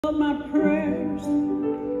of my prayers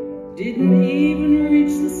didn't even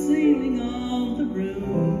reach the ceiling of the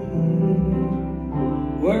room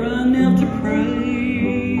where I knelt to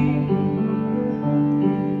pray.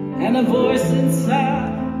 And a voice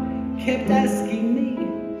inside kept asking me,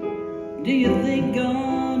 do you think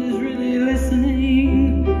God is really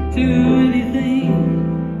listening to anything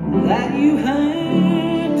that you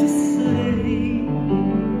had to say?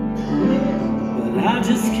 But I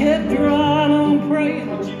just kept right on praying.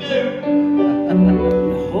 What you do?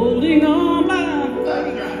 Holding on by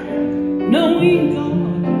faith, knowing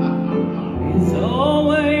God is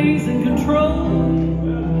always in control.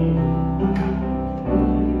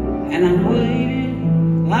 And I waited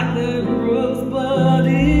like the rosebud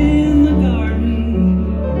in the garden,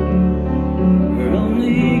 where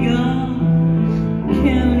only God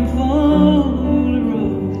can unfold a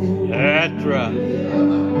rose. That's right.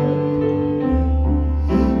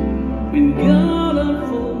 When God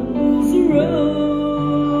unfolds a rose,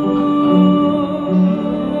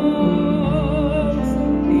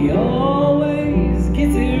 He always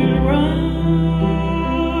gets it right.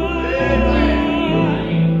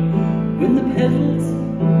 When the petals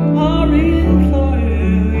are in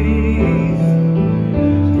place,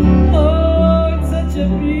 oh, it's such a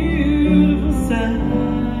beautiful sight.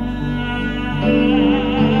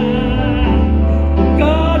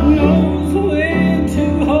 God knows when to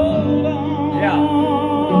hold on,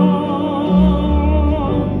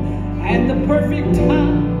 and the perfect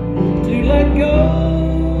time to let go.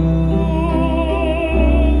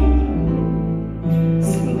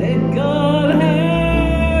 So let God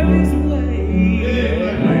have His way,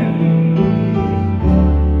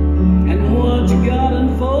 and watch God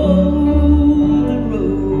unfold the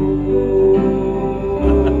road.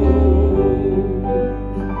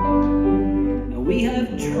 Now we have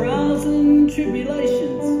trials and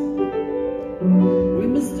tribulations we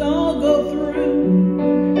must all go through.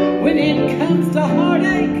 When it comes to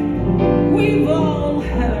heartache, we've all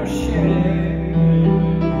had our share.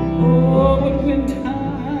 Oh, but when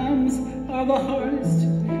times are the hardest,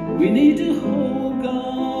 we need to hold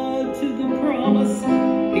God to the promise.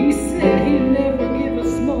 He said He'd never give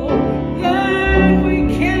us more than we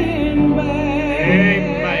can bear.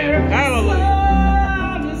 Amen. Hallelujah.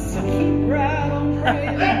 So just keep right on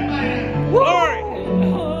praying. Glory.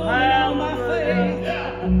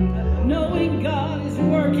 Knowing God is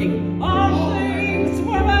working all things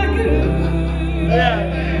for my good.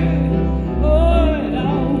 Oh, and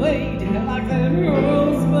I'll wait like that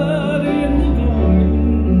rosebud in the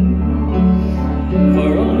garden, for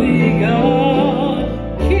only God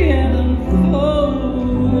can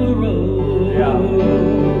unfold a rose.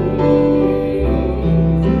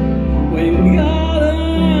 When God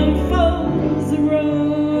unfolds the rose,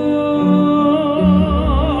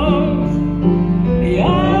 He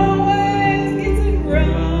always gets it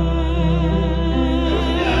right.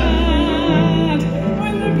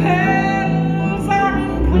 When the petals are in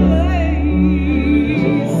place,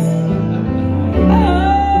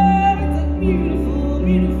 oh, it's a beautiful,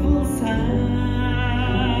 beautiful sight.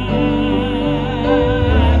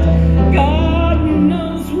 God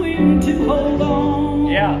knows when to hold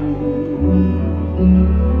on,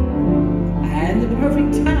 and the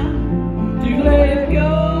perfect time